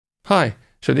Hi,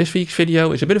 so this week's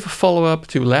video is a bit of a follow-up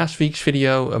to last week's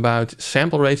video about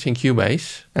sample rates in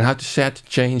Cubase and how to set,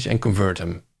 change and convert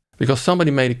them. Because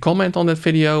somebody made a comment on that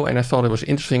video and I thought it was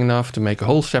interesting enough to make a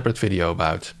whole separate video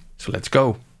about. So let's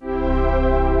go.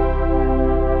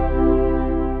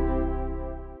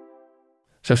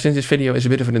 So since this video is a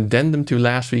bit of an addendum to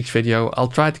last week's video, I'll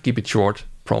try to keep it short,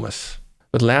 promise.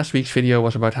 But last week's video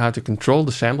was about how to control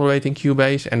the sample rate in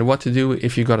Cubase and what to do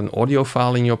if you got an audio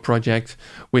file in your project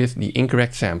with the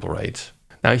incorrect sample rate.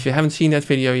 Now, if you haven't seen that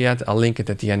video yet, I'll link it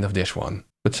at the end of this one.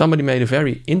 But somebody made a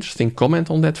very interesting comment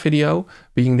on that video,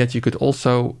 being that you could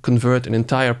also convert an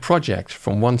entire project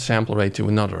from one sample rate to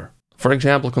another. For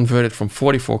example, convert it from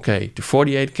 44K to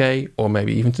 48K or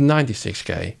maybe even to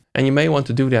 96K. And you may want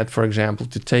to do that, for example,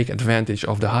 to take advantage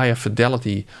of the higher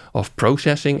fidelity of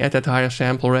processing at that higher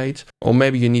sample rate. Or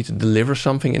maybe you need to deliver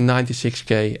something in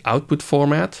 96K output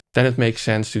format. Then it makes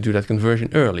sense to do that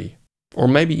conversion early. Or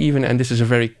maybe even, and this is a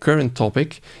very current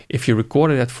topic, if you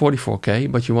record it at 44K,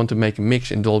 but you want to make a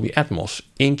mix in Dolby Atmos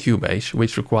in Cubase,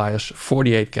 which requires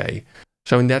 48K.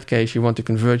 So in that case, you want to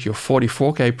convert your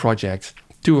 44K project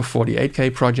to a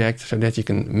 48K project so that you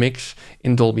can mix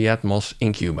in Dolby Atmos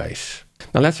in Cubase.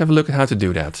 Now let's have a look at how to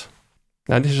do that.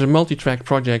 Now this is a multi-track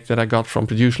project that I got from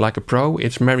Produce Like a Pro.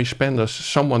 It's Mary Spender's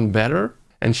Someone Better,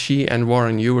 and she and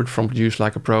Warren Ewart from Produce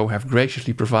Like a Pro have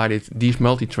graciously provided these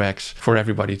multi-tracks for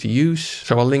everybody to use.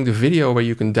 So I'll link the video where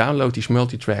you can download these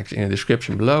multi-tracks in the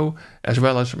description below, as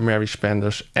well as Mary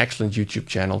Spender's excellent YouTube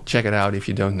channel. Check it out if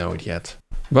you don't know it yet.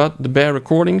 But the bare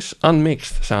recordings,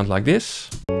 unmixed, sound like this.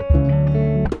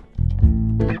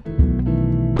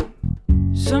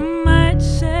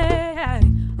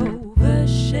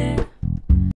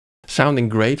 Sounding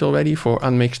great already for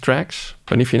unmixed tracks.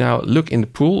 But if you now look in the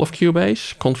pool of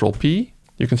Cubase, Ctrl P,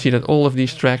 you can see that all of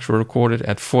these tracks were recorded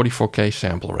at 44K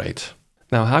sample rate.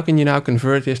 Now, how can you now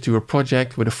convert this to a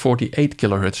project with a 48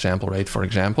 kHz sample rate, for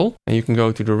example? And you can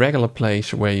go to the regular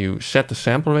place where you set the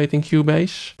sample rate in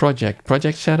Cubase,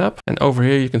 project setup, and over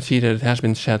here you can see that it has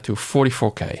been set to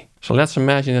 44K. So let's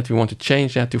imagine that we want to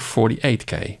change that to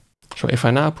 48K. So if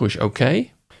I now push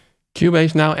OK,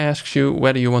 Cubase now asks you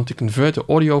whether you want to convert the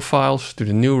audio files to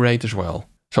the new rate as well.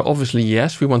 So obviously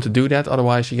yes, we want to do that,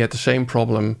 otherwise you get the same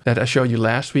problem that I showed you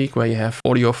last week where you have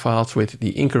audio files with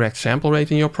the incorrect sample rate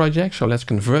in your project. So let's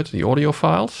convert the audio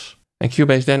files. And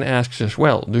Cubase then asks us,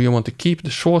 well, do you want to keep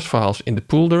the source files in the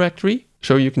pool directory?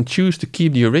 So you can choose to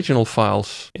keep the original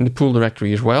files in the pool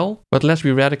directory as well, but let's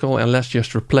be radical and let's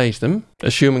just replace them,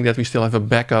 assuming that we still have a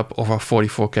backup of our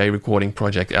 44K recording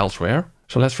project elsewhere.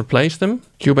 So let's replace them.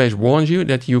 Cubase warns you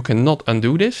that you cannot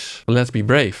undo this. But let's be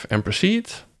brave and proceed.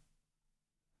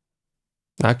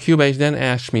 Now Cubase then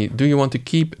asks me, do you want to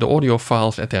keep the audio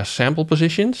files at their sample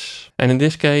positions? And in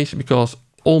this case, because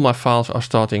all my files are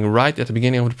starting right at the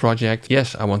beginning of the project,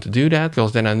 yes, I want to do that,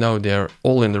 because then I know they're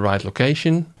all in the right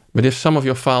location. But if some of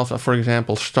your files are, for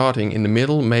example, starting in the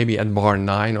middle, maybe at bar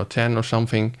 9 or 10 or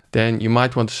something, then you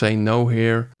might want to say no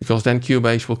here, because then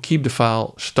Cubase will keep the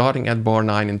file starting at bar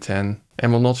 9 and 10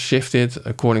 and will not shift it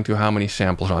according to how many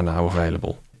samples are now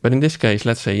available. But in this case,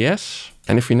 let's say yes.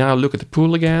 And if we now look at the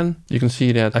pool again, you can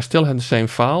see that I still have the same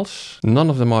files.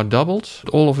 None of them are doubled,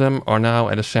 but all of them are now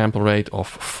at a sample rate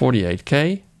of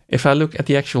 48K. If I look at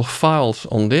the actual files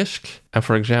on disk, and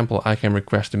for example, I can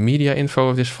request the media info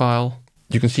of this file,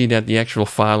 you can see that the actual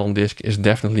file on disk is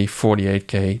definitely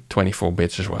 48K 24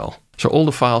 bits as well. So all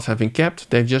the files have been kept,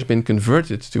 they've just been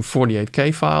converted to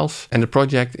 48K files, and the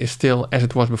project is still as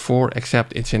it was before,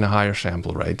 except it's in a higher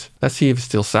sample rate. Let's see if it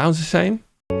still sounds the same.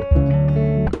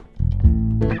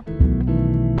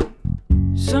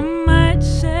 Some might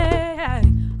say I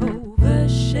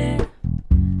overshare,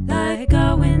 like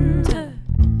a winter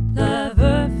love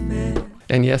affair.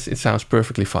 And yes, it sounds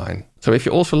perfectly fine. So if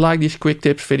you also like these quick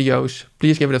tips videos,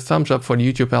 please give it a thumbs up for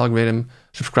the YouTube algorithm,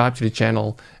 subscribe to the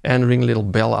channel and ring the little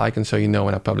bell icon so you know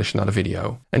when I publish another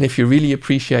video. And if you really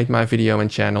appreciate my video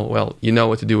and channel, well, you know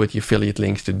what to do with the affiliate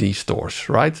links to these stores,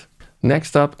 right?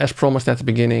 Next up, as promised at the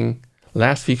beginning,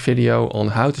 last week's video on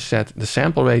how to set the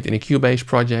sample rate in a Cubase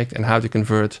project and how to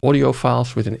convert audio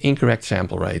files with an incorrect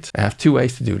sample rate. I have 2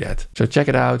 ways to do that. So check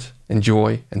it out,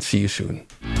 enjoy and see you soon.